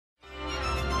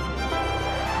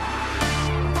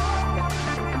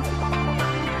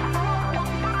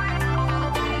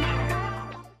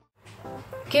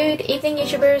Good evening,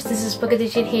 YouTubers. This is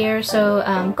Pagkatichid here. So,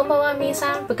 konbanwa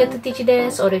minasan, Pagkatichid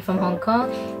desu, all the way from Hong Kong,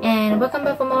 and welcome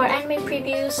back for more anime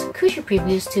previews, Kuji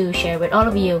previews to share with all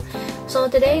of you.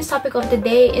 So today's topic of the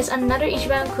day is another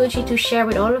Ichiban Kuji to share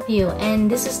with all of you,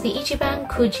 and this is the Ichiban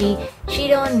Kuji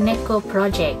Shironeko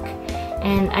Project.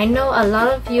 And I know a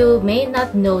lot of you may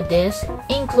not know this,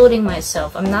 including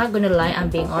myself. I'm not gonna lie,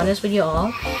 I'm being honest with you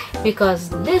all, because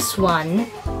this one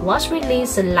was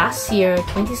released last year,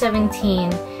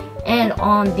 2017, and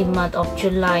on the month of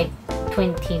July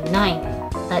 29.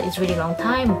 That is really long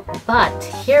time, but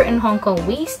here in Hong Kong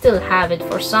we still have it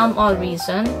for some odd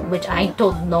reason, which I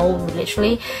don't know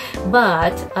literally,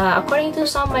 but according to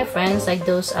some of my friends, like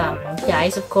those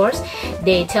guys of course,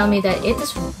 they tell me that it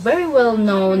is very well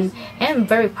known and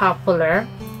very popular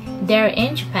there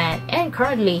in Japan, and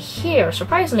currently here,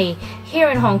 surprisingly, here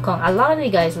in Hong Kong, a lot of you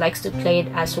guys likes to play it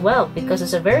as well, because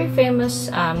it's a very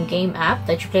famous game app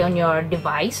that you play on your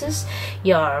devices,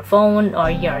 your phone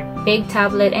or your big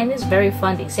tablet, and it's very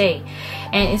fun, they say.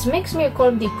 And it makes me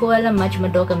recall the Puella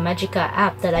Madoka Magica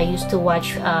app that I used to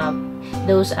watch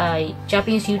those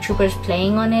Japanese YouTubers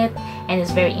playing on it, and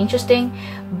it's very interesting.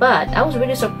 But I was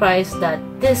really surprised that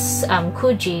this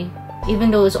Kuji,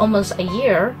 even though it's almost a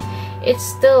year,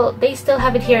 they still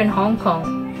have it here in Hong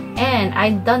Kong, and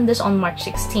I done this on March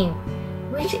 16,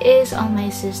 which is on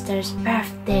my sister's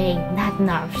birthday,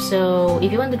 Natnarf. So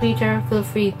if you want to greet her, feel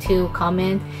free to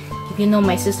comment. If you know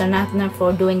my sister Natnarf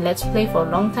for doing Let's Play for a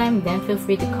long time, then feel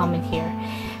free to comment here.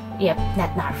 Yep,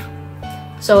 Natnarf.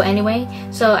 So anyway,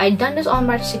 so I done this on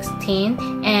March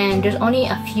 16, and there's only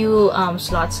a few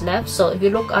slots left. So if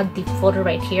you look at the photo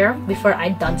right here, before I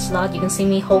done slot, you can see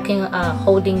me holding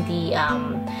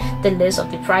the list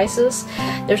of the prices.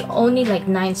 There's only like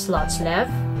 9 slots left,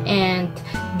 and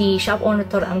the shop owner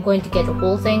thought I'm going to get the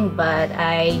whole thing, but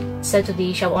I said to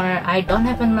the shop owner, I don't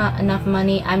have enough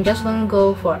money, I'm just gonna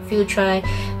go for a few try,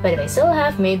 but if I still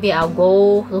have, maybe I'll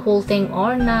go the whole thing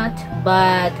or not.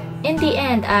 But in the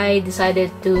end, I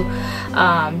decided to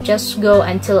just go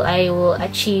until I will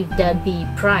achieve the B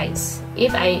price,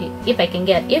 if I can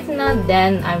get. If not,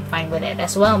 then I'm fine with it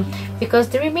as well, because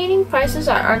the remaining prices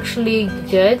are actually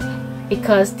good,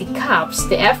 because the cups,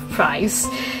 the F price,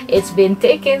 it's been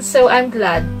taken. So I'm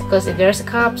glad, because if there's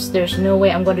cups, there's no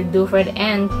way I'm going to do for it,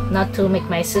 and not to make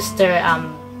my sister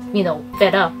you know,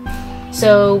 fed up.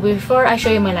 So before I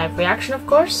show you my live reaction, of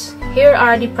course, here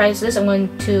are the prices. I'm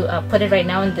going to put it right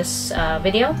now in this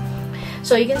video,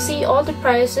 so you can see all the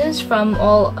prices from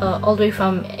all the way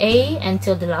from A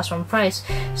until the last one price.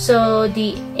 So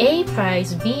the A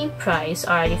price, B price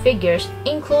are the figures,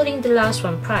 including the last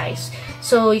one price.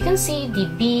 So you can see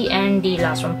the B and the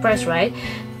last one price, right?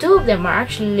 Two of them are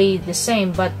actually the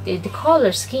same, but the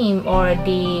color scheme or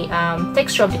the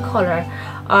texture of the color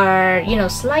are, you know,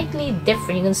 slightly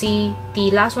different. You can see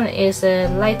the last one is a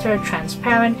lighter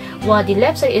transparent, while the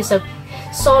left side is a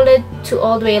solid to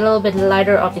all the way a little bit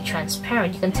lighter of the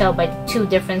transparent. You can tell by the two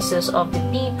differences of the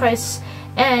B price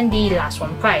and the last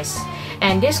one price.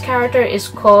 And this character is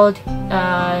called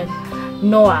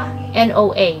Noah,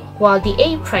 N-O-A, while the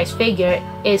A price figure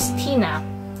is Tina.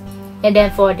 And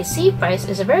then for the C price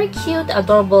is a very cute,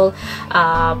 adorable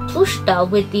plush doll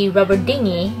with the rubber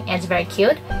dinghy, and it's very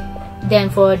cute.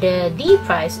 Then for the D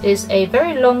price is a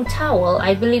very long towel.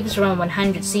 I believe it's around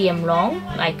 100 cm long.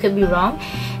 I could be wrong.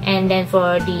 And then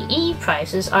for the E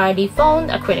prices are the phone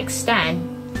acrylic stand.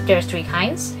 There's 3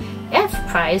 kinds. F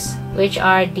price, which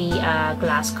are the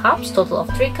glass cups, total of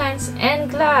 3 kinds,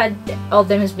 and glad all of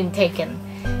them has been taken.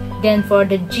 Then for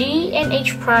the G and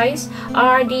H price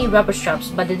are the rubber straps,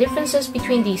 but the differences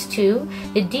between these two,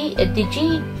 the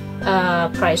G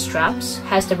price straps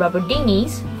has the rubber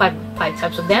dinghies, five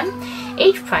types of them.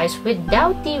 H price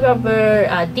without the rubber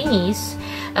dinghies,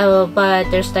 but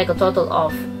there's like a total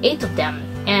of 8 of them.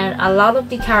 And a lot of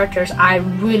the characters I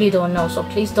really don't know, so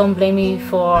please don't blame me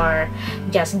for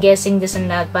just guessing this and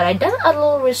that. But I done a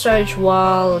little research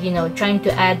while, you know, trying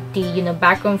to add the, you know,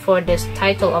 background for this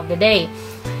title of the day.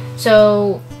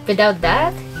 So without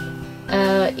that,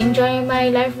 enjoy my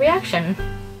live reaction.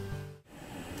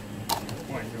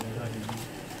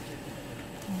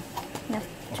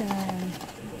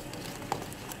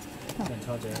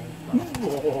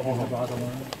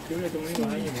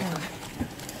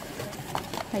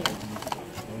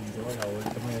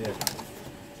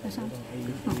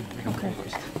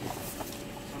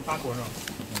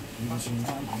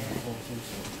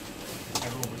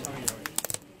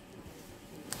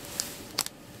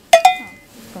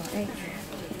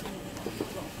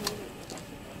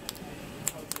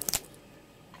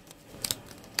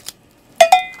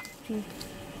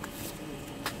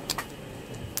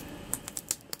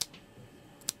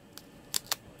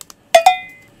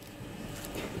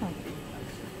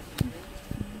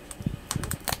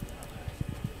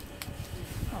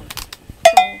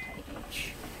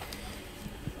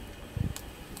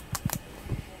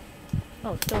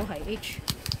 哦，都係 H。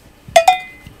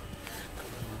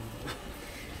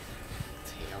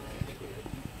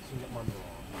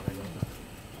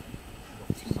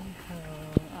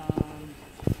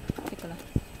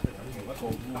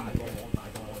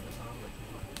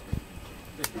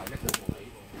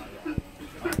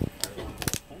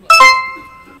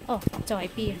哦，就係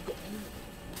B。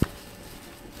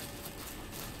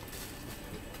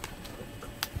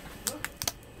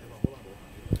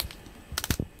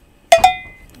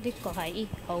呢個係 E，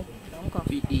 好，兩個。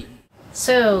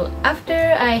So after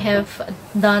I have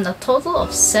done a total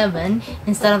of 7,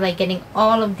 instead of like getting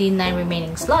all of the 9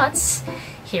 remaining slots,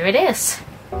 here it is.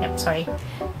 Yep, sorry.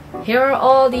 Here are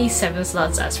all the 7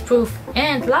 slots as proof,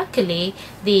 and luckily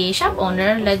the shop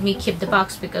owner let me keep the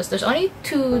box because there's only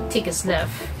 2 tickets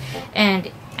left.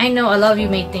 And I know a lot of you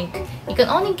may think you can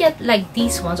only get like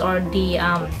these ones or the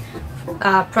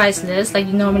price list, like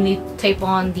you normally tape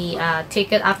on the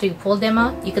ticket after you pull them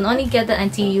out. You can only get that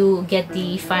until you get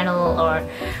the final or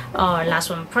last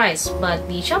one price, but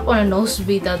the shop owner knows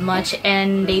me that much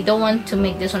and they don't want to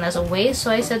make this one as a waste,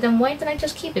 so I said then why don't I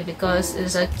just keep it, because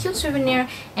it's a cute souvenir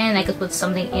and I could put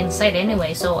something inside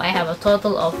anyway. So I have a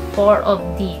total of 4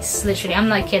 of these. Literally, I'm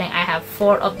not kidding, I have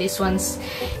 4 of these ones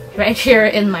right here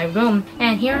in my room,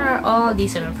 and here are all the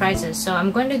 7 prices. So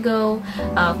I'm going to go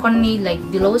accordingly,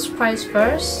 like the lowest price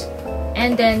first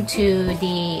and then to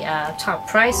the top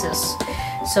prices.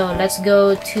 So let's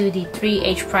go to the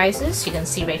 3H prices. You can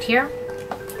see right here,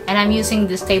 and I'm using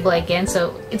this table again,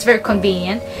 so it's very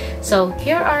convenient. So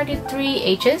here are the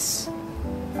 3H's.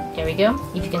 There we go.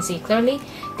 If you can see clearly,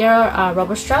 there are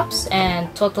rubber straps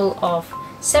and total of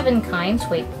 7 kinds.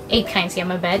 Wait, 8 kinds. Yeah,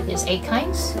 my bad. It's 8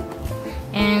 kinds.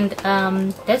 And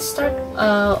let's start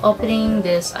opening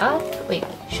this up. Wait,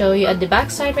 show you at the back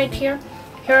side right here.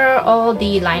 Here are all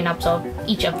the lineups of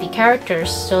each of the characters.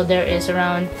 So there is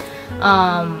around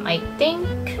I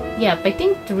think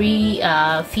 3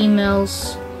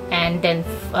 females and then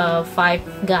 5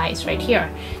 guys right here.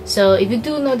 So if you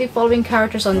do know the following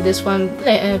characters on this one,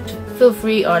 feel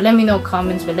free or let me know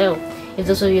comments below if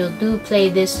those of you do play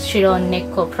this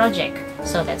Shironeko Project.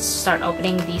 So let's start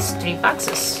opening these 3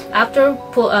 boxes. After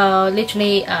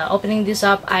literally opening this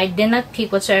up, I did not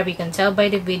peek whatsoever. You can tell by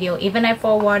the video. Even I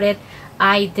forwarded,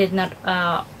 I did not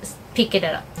pick it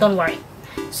up. Don't worry.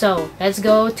 So let's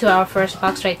go to our first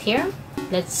box right here.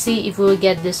 Let's see if we will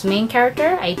get this main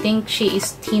character. I think she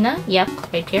is Tina.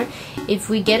 Yep, right here. If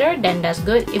we get her, then that's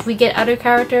good. If we get other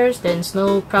characters, then it's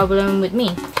no problem with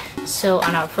me. So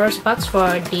on our first box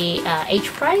for the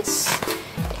H price,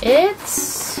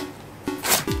 it's...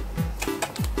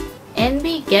 and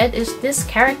we get is this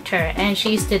character, and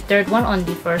she's the 3rd one on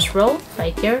the first row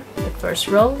right here. The first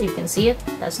row, you can see it,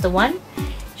 that's the one.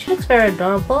 She looks very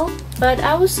adorable, but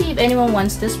I will see if anyone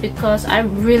wants this because I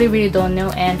really don't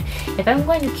know, and if I'm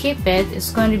going to keep it,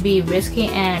 it's going to be risky,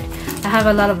 and I have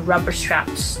a lot of rubber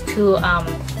straps to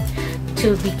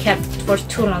be kept for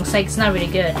too long, so it's not really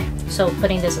good. So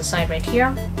putting this aside right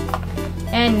here.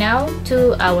 And now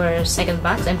to our second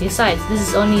box, and besides, this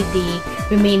is only the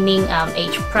remaining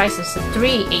H prices, the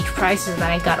 3 H prices, and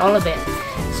I got all of it.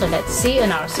 So let's see in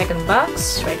our second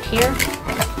box right here.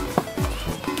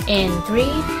 In 3,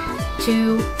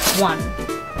 2, 1.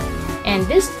 And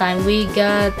this time we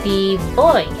got the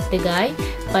boy, the guy,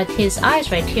 but his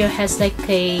eyes right here has like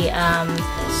a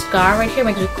scar right here.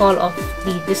 Makes me recall of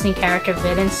the Disney character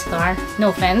villain Scar. No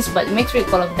offense, but it makes me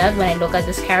recall of that when I look at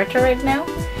this character right now.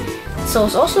 So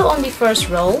it's also on the first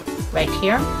row right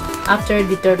here. After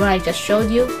the 3rd one I just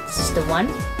showed you, this is the one.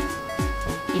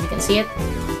 If you can see it,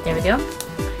 there we go.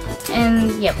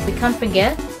 And yep, we can't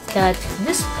forget that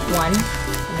this one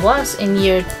was in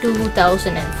year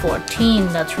 2014.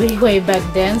 That's really way back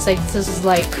then. So this is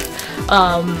like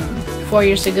 4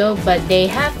 years ago, but they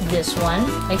have this one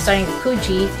like starting the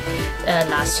Kuji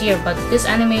last year, but this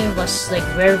anime was like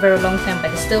very long time,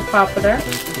 but it's still popular.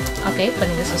 Okay,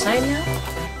 putting this aside now.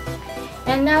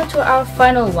 And now to our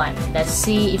final one. Let's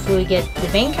see if we get the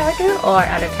main character or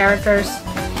other characters.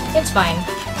 It's fine.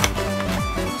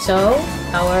 So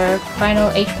our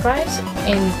final H prize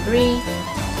in 3,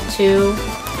 2,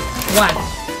 1.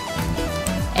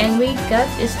 And we got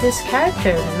is this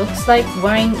character. Looks like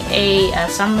wearing a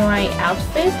samurai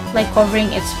outfit, like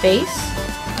covering its face.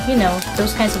 You know,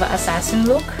 those kinds of assassin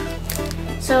look.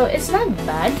 So it's not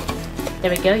bad. There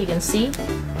we go, you can see.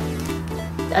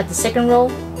 At the second row,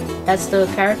 that's the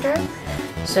character.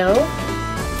 So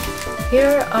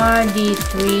here are the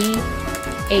 3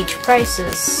 H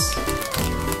prices.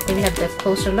 Let me have the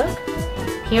closer look.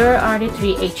 Here are the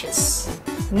 3 H's.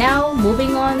 Now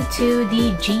moving on to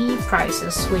the G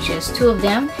prices, which is 2 of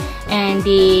them, and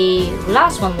the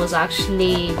last one was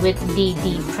actually with the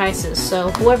D prices.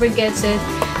 So whoever gets it,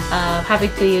 happy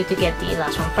to you to get the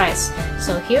last one prize.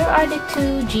 So here are the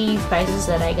 2 G prizes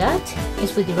that I got.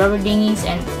 It's with the rubber dinghies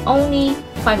and only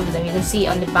 5 of them. You can see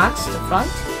on the box, the front,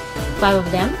 5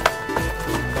 of them.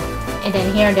 And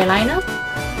then here the lineup,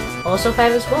 also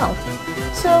 5 as well.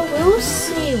 So we'll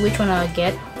see which one I'll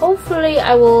get. Hopefully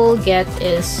I will get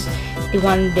is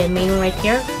the main one right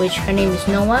here, which her name is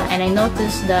Noah, and I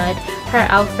noticed that her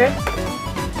outfit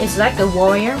is like a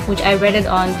warrior, which I read it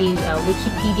on the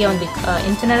Wikipedia on the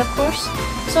internet, of course.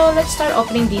 So let's start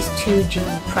opening these 2 G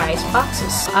prize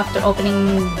boxes. After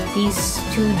opening these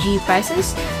 2 G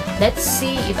prizes, let's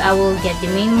see if I will get the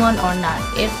main one or not.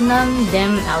 If none,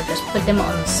 then I'll just put them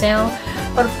on sale.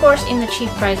 But of course in the cheap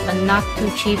price, but not too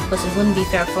cheap, because it wouldn't be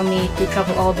fair for me to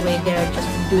travel all the way there just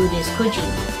to do this Kuji.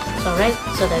 So alright,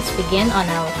 so let's begin on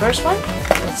our first one.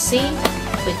 Let's see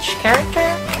which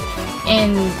character.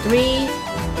 In 3,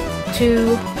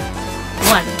 2,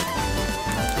 1.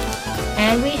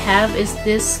 And we have is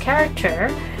this character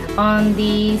on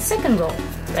the second row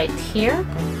right here.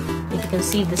 If you can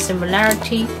see the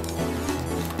similarity,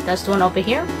 that's the one over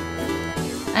here.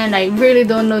 And I really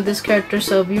don't know this character,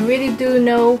 so if you really do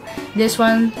know this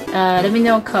one, let me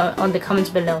know on the comments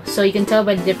below. So you can tell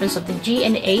by the difference of the G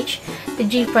and the H. The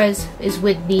G prize is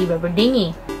with the rubber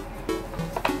dinghy.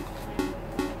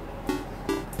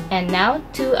 And now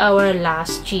to our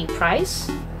last G prize,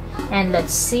 and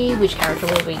let's see which character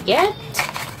will we get.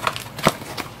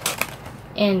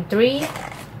 In 3,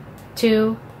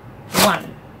 2,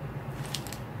 1.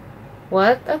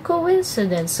 What a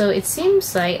coincidence. So it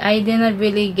seems like I did not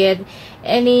really get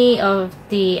any of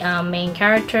the main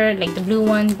character, like the blue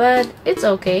one, but it's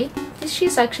okay.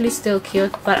 She's actually still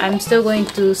cute, but I'm still going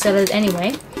to sell it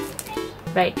anyway.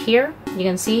 Right here, you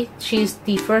can see she's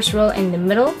the first row in the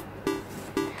middle.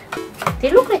 They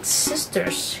look like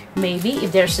sisters, maybe.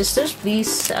 If they're sisters,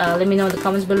 please let me know in the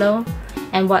comments below.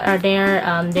 And what are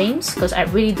their names, because I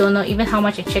really don't know. Even how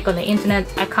much I check on the internet,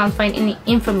 I can't find any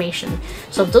information.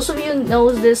 So if those of you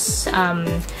knows this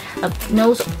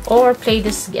knows or play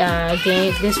this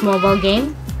game, this mobile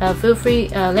game, feel free,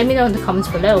 let me know in the comments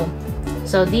below.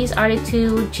 So these are the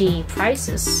 2 G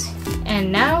prizes.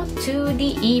 And now to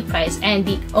the E prize, and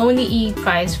the only E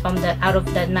prize from the out of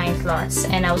the 9 slots,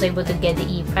 and I was able to get the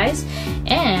E prize,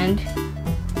 and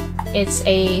it's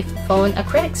a phone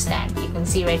acrylic stand. You can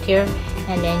see right here,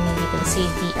 and then you can see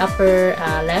the upper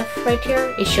left right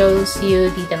here. It shows you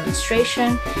the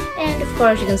demonstration, and of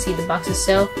course you can see the box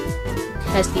itself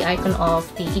has the icon of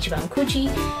the Ichiban Kuji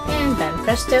and Bam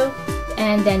Presto,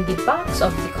 and then the box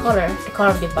of the color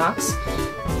of the box,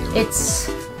 it's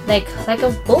like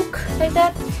a book like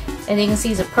that, and you can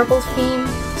see it's a purple theme.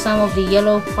 Some of the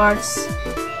yellow parts.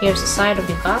 Here's the side of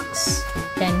the box,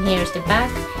 then here's the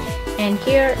back. And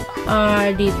here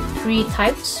are the 3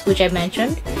 types which I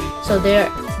mentioned. So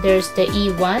there's the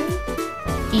E1,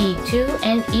 E2,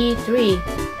 and E3.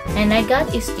 And I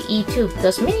got is the E2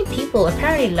 because many people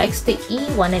apparently likes the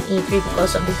E1 and E3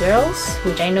 because of the girls,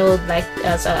 which I know like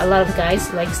a lot of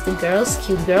guys likes the girls,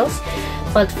 cute girls.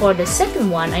 But for the second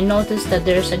one, I noticed that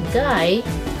there's a guy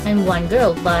and 1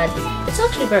 girl, but it's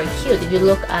actually very cute. If you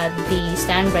look at the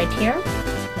stand right here,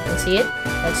 you can see it.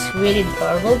 That's really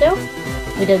adorable though.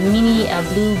 With a mini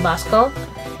blue mascot.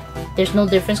 There's no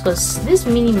difference because this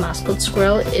mini mascot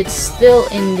squirrel, it's still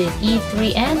in the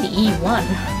E3 and the E1.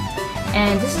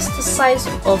 And this is the size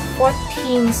of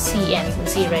 14 cm. You can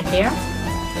see it right there.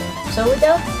 So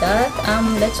without that,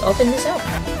 let's open this up.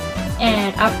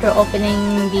 And after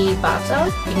opening the box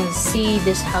out, you can see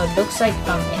this how it looks like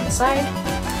from inside.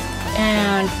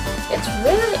 And it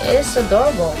really is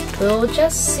adorable. We'll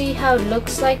just see how it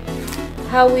looks like,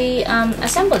 how we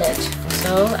assemble it.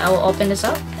 So I will open this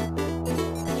up.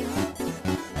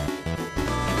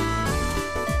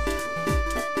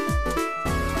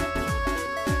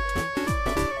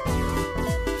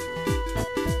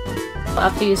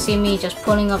 After you see me just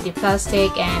pulling off the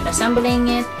plastic and assembling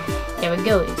it, there we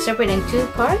go. It's separated in 2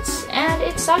 parts and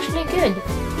it's actually good.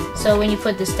 So when you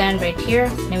put the stand right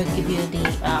here, let me give you the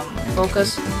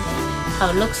focus, how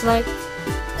it looks like.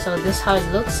 So this is how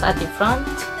it looks at the front,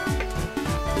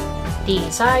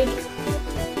 the side,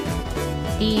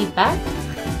 the back,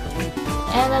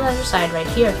 and another side right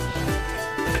here.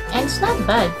 And it's not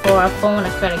bad for a phone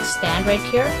acrylic stand right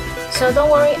here. So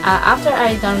don't worry, after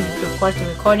I done the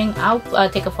recording, I'll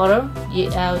take a photo.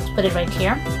 I'll put it right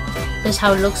here. This is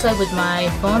how it looks like with my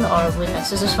phone or with my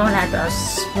sister's phone. I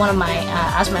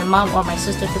asked my mom or my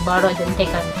sister to borrow and then take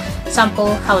a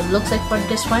sample how it looks like for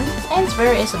this one. And it's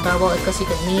very adorable because you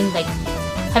can lean like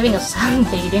having a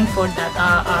sunbathing for that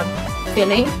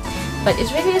feeling. But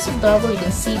it's really is adorable. You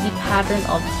can see the pattern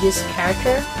of this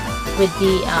character with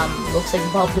the looks like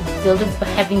Bob the Builder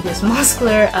having this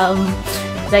muscular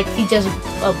like he just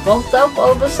bulked up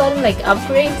all of a sudden, like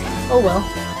upgrade. Oh well,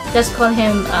 just call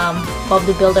him Bob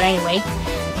the Builder anyway.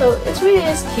 So it's really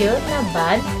is cute, not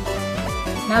bad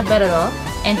at all.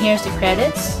 And here's the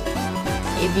credits.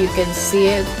 If you can see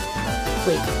it,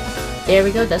 wait, there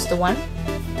we go. That's the one.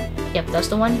 Yep, that's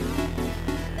the one.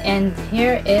 And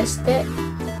here is the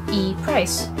E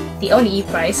price, the only E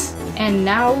price. And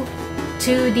now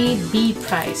to the B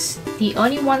price, the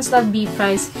only one slot B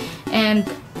price, and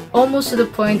almost to the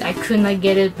point I could not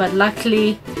get it, but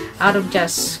luckily out of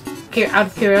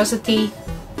curiosity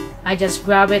I just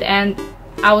grabbed it, and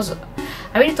I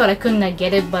really thought I could not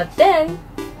get it, but then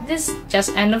this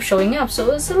just ended up showing up.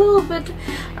 So it's a little bit,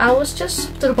 I was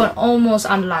just to the point almost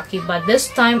unlucky, but this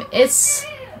time it's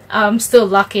still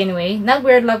lucky anyway. Not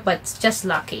weird luck, but it's just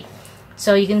lucky.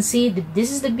 So you can see that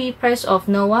this is the B price of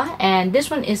Noah, and this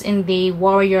one is in the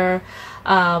warrior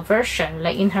version,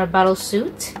 like in her battle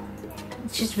suit.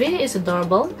 She really is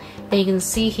adorable. Then you can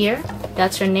see here,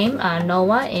 that's her name,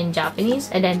 Noah in Japanese.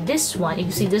 And then this one, if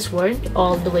you see this word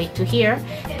all the way to here,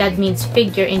 that means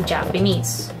figure in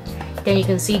Japanese. Then you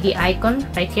can see the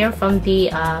icon right here from the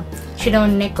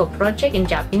Shironeko Project in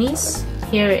Japanese.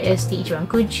 Here is the Ichiban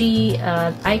Kuji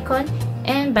icon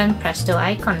and Banpresto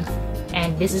icon.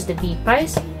 And this is the B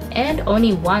price, and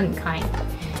only one kind.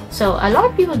 So a lot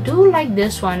of people do like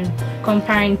this one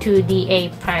comparing to the A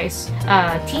price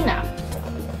Tina.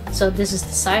 So this is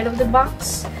the side of the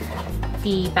box,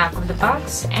 the back of the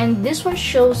box, and this one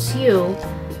shows you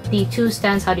the two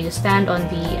stands. How do you stand on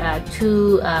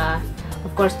the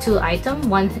of course, two items.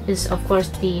 One is of course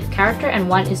the character, and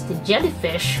one is the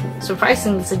jellyfish.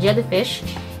 Surprisingly, it's a jellyfish,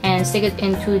 and stick it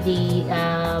into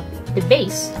the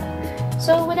base.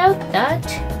 So without that,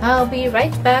 I'll be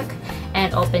right back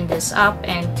and open this up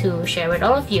and to share with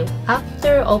all of you.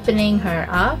 After opening her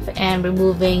up and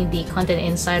removing the content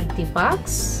inside the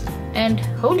box, and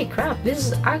holy crap, this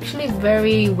is actually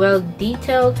very well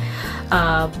detailed,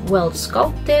 well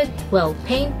sculpted, well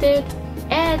painted,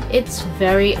 and it's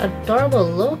very adorable.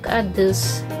 Look at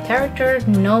this character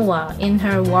Noah in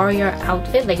her warrior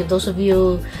outfit. Like if those of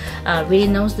you really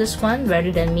knows this one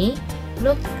rather than me,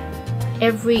 look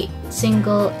every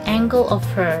single angle of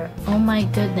her. Oh my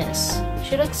goodness,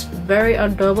 she looks very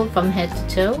adorable from head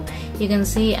to toe. You can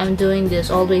see I'm doing this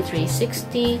all the way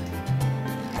 360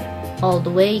 all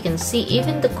the way. You can see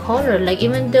even the color, like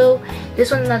even though this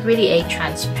one's not really a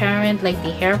transparent like the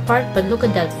hair part, but look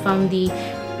at that, from the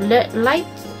light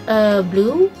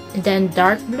blue, then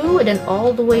dark blue, and then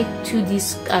all the way to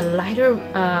this lighter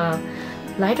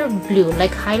blue,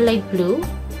 like highlight blue,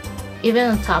 even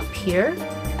on top here.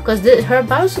 Because her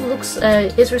body looks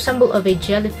is resembled of a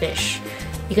jellyfish.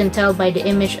 You can tell by the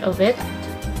image of it,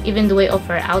 even the way of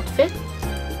her outfit.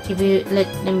 If you let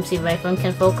me see if my phone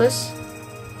can focus.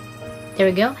 There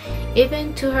we go.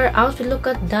 Even to her outfit, look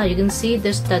at that. You can see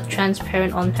there's that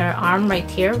transparent on her arm right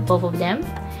here, both of them.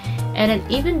 And then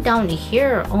even down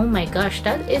here, oh my gosh,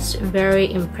 that is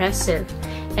very impressive.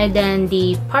 And then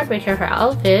the part right here, her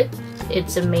outfit,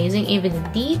 it's amazing. Even the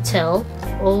detail,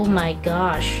 oh my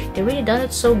gosh, they really done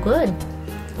it so good.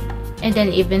 And then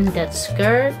even that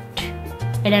skirt,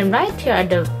 and then right here at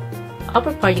the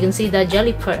upper part, you can see that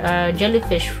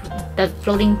jellyfish, that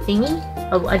floating thingy.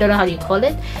 Oh, I don't know how you call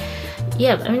it.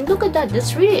 Yeah, I mean, look at that.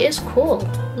 This really is cool.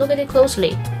 Look at it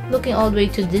closely. Looking all the way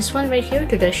to this one right here,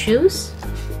 to the shoes,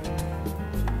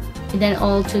 and then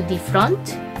all to the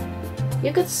front.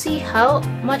 You could see how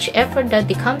much effort that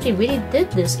the company really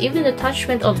did this. Even the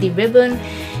attachment of the ribbon,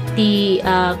 the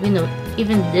you know,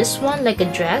 even this one like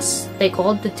a dress, like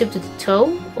all the tip to the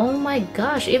toe. Oh my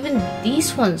gosh, even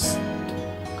these ones,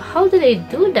 how did they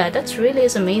do that? That's really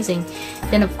is amazing.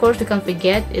 Then of course we can't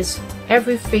forget is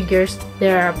every figure's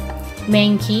their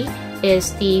main key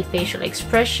is the facial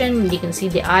expression. You can see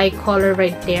the eye color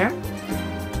right there,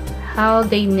 how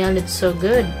they nailed it so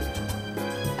good.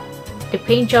 The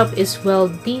paint job is well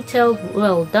detailed,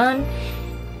 well done.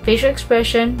 Facial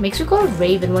expression makes you call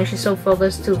Raven when she's so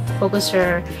focused to focus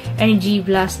her energy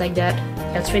blast like that.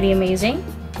 That's really amazing.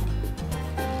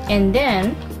 And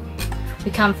then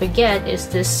we can't forget is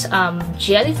this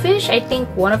jellyfish. I think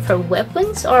one of her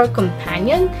weapons or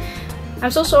companion.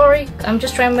 I'm so sorry, I'm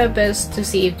just trying my best to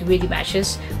see if it really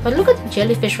matches. But look at the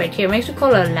jellyfish right here. It makes me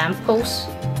call it a lamppost.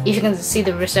 If you can see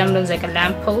the resemblance like a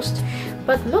lamppost.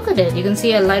 But look at it, you can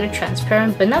see a lighter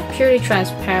transparent, but not purely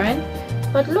transparent.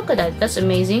 But look at that, that's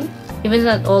amazing. Even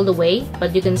not all the way,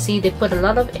 but you can see they put a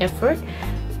lot of effort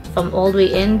from all the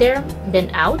way in there, then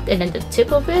out, and then the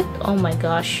tip of it. Oh my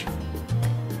gosh,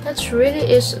 that's really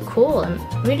is cool and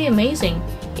really amazing.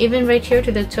 Even right here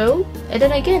to the toe, and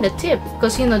then again the tip,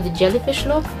 because you know the jellyfish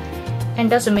look,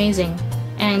 and that's amazing.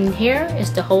 And here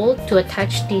is the hole to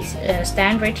attach the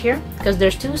stand right here, because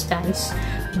there's two stands.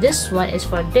 This one is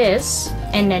for this,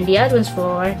 and then the other one's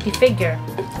for the figure,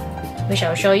 which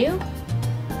I'll show you.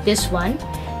 This one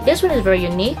is very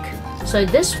unique. So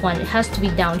this one has to be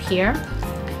down here,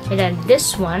 and then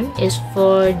this one is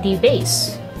for the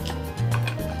base.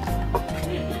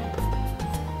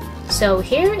 So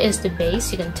here is the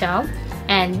base, you can tell,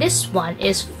 and this one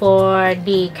is for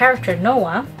the character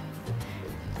Noah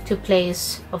to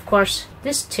place, of course,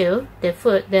 this two, the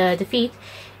feet,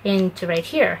 into right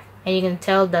here, and you can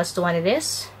tell that's the one it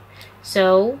is.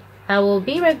 So I will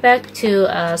be right back to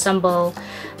assemble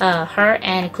her,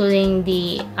 and including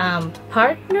the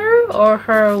partner or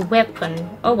her weapon.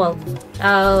 Oh well,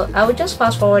 I will just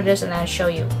fast forward this and I'll show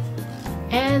you.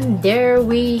 And there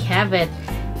we have it.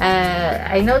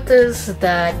 I noticed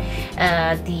that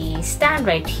the stand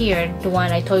right here, the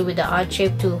one I told you with the odd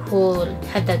shape to hold,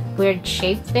 had that weird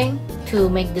shape thing to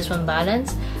make this one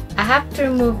balance. I have to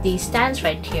remove the stands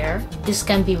right here. This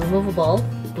can be removable.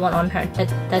 The one on her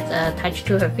that's attached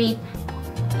to her feet,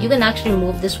 you can actually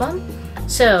remove this one.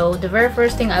 So the very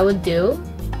first thing I would do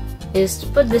is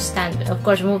put this stand, of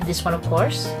course remove this one, of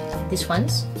course, these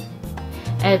ones,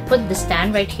 and put the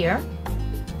stand right here,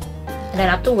 and then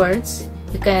afterwards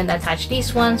you can attach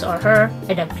these ones or her,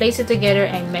 and then place it together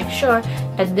and make sure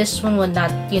that this one will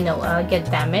not, you know, get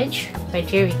damaged. Right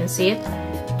here you can see it,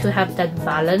 to have that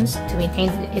balance, to maintain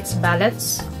its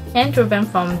balance and to prevent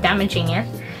from damaging it.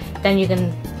 Then you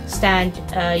can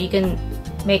you can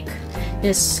make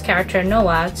this character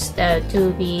Noah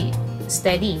to be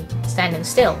steady, standing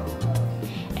still.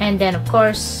 And then of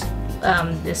course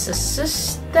this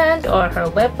assistant or her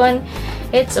weapon,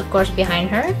 it's of course behind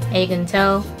her, and you can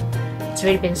tell it's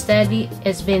already been steady,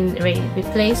 it's been already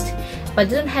replaced, but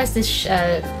this one has this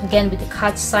again with the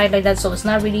cut side like that, so it's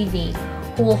not really the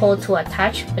whole hole to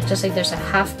attach, but just like there's a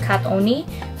half cut only.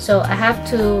 So I have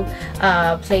to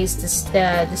place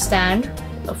the stand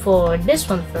for this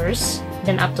one first,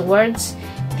 then afterwards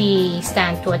the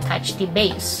stand to attach the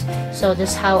base. So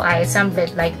this is how I assemble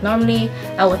it. Like normally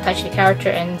I would attach the character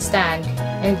and stand,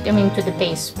 and I mean to the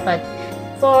base, but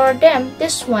for them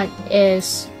this one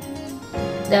is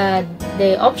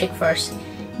the object first,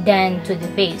 then to the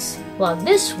base. Well,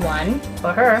 this one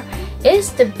for her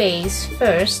is the base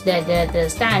first, the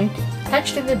stand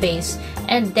attached to the base,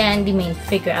 and then the main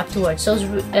figure afterwards. So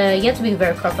you have to be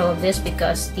very careful of this,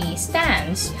 because the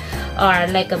stands are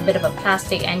like a bit of a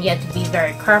plastic, and you have to be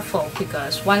very careful,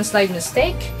 because one slight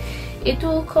mistake, it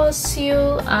will cause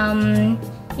you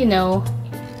you know,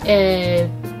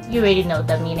 you already know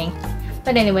the meaning.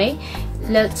 But anyway,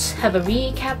 let's have a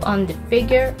recap on the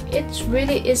figure. It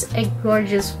really is a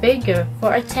gorgeous figure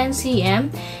for a 10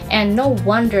 cm, and no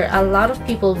wonder a lot of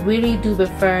people really do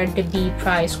prefer the B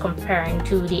price comparing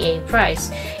to the A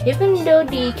price. Even though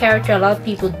the character, a lot of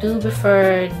people do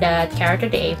prefer that character,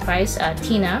 the A price,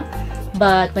 Tina,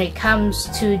 but when it comes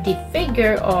to the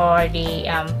figure or the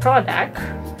product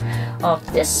of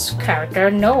this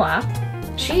character, Noah,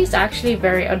 she's actually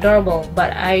very adorable.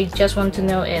 But I just want to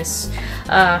know is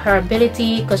her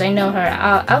ability, because I know her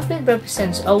outfit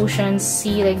represents ocean,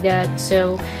 sea, like that.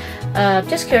 So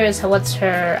just curious what's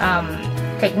her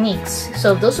techniques.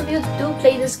 So those of you who do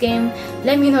play this game,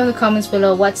 let me know in the comments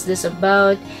below what's this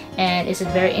about, and is it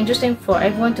very interesting for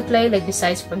everyone to play, like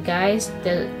besides for guys,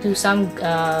 do some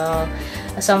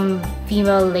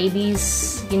female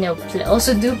ladies, you know,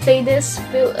 also do play this?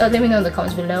 Let me know in the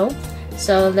comments below.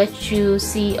 So let you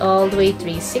see all the way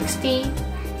 360,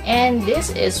 and this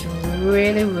is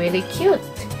really cute.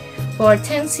 For a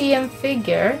 10 cm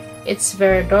figure, it's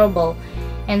very adorable,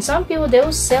 and some people, they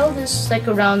will sell this like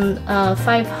around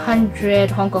 500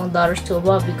 Hong Kong dollars to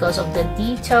above, because of the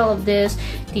detail of this,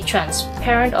 the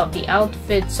transparent of the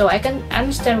outfit. So I can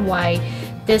understand why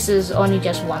this is only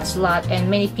just one slot, and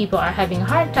many people are having a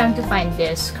hard time to find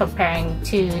this comparing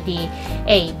to the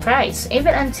A price.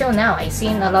 Even until now, I've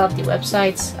seen a lot of the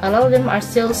websites, a lot of them are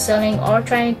still selling or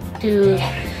trying to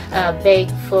beg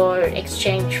for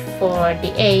exchange for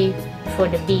the A for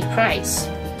the B price.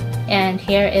 And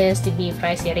here is the B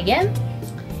price yet again,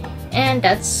 and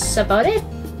that's about it.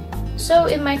 So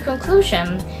in my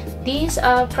conclusion, these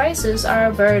prices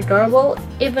are very adorable,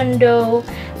 even though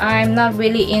I'm not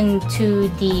really into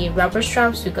the rubber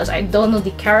straps because I don't know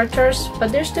the characters,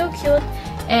 but they're still cute.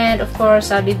 And of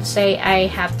course, I did say I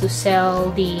have to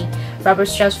sell the rubber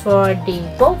straps for the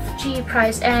both G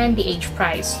prize and the H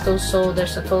prize. So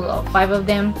there's a total of 5 of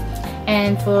them.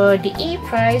 And for the E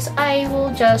prize, I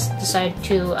will just decide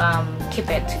to keep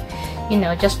it, you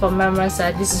know, just for remembrance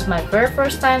that this is my very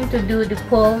first time to do the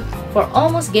pull for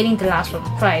almost getting the last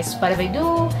prize. But if I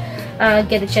do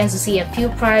get a chance to see a few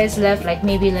prizes left, like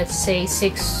maybe let's say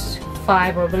 6,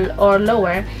 5 or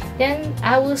lower, then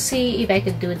I will see if I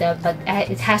could do that. But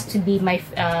it has to be my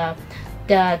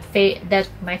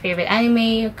my favorite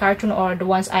anime, cartoon, or the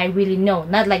ones I really know,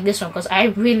 not like this one because I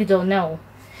really don't know.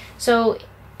 So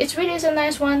it's really a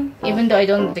nice one, even though I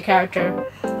don't know the character.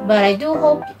 But I do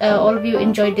hope all of you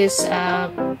enjoyed this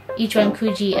Ichiban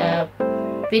Kuji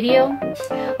video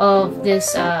of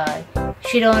this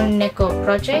Shironeko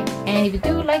Project. And if you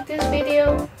do like this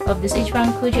video of this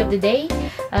Ichiban Kuji of the day,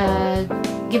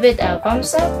 give it a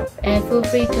thumbs up and feel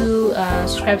free to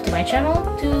subscribe to my channel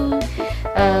to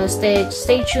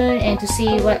stay tuned and to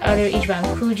see what other Ichiban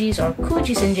Kujis or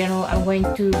Kujis in general I'm going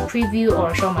to preview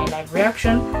or show my live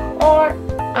reaction, or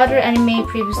other anime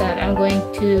previews that I'm going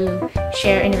to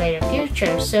share in the later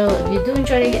future. So if you do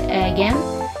enjoy it again,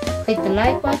 click the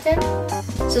like button,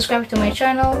 subscribe to my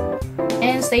channel,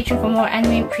 and stay tuned for more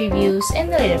anime previews in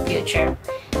the later future.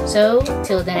 So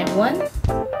till then everyone,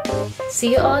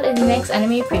 see you all in the next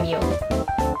anime preview.